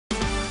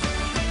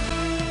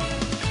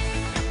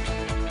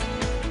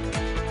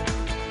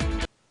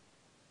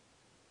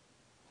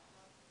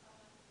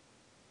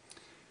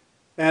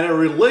And a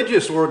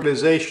religious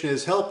organization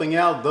is helping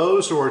out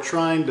those who are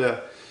trying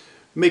to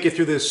make it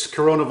through this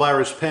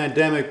coronavirus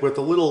pandemic with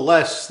a little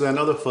less than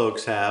other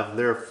folks have.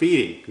 They're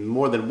feeding.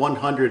 More than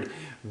 100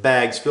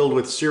 bags filled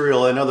with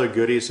cereal and other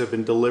goodies have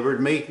been delivered,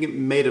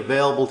 made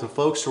available to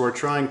folks who are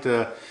trying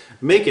to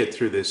make it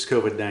through this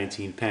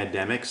COVID-19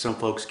 pandemic. Some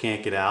folks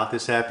can't get out.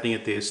 This is happening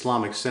at the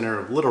Islamic Center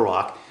of Little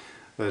Rock.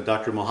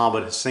 Dr.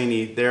 Mohammed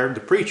Husseini there, the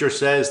preacher,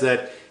 says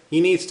that he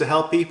needs to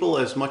help people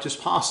as much as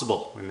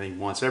possible, and he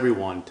wants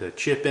everyone to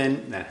chip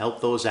in and help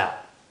those out.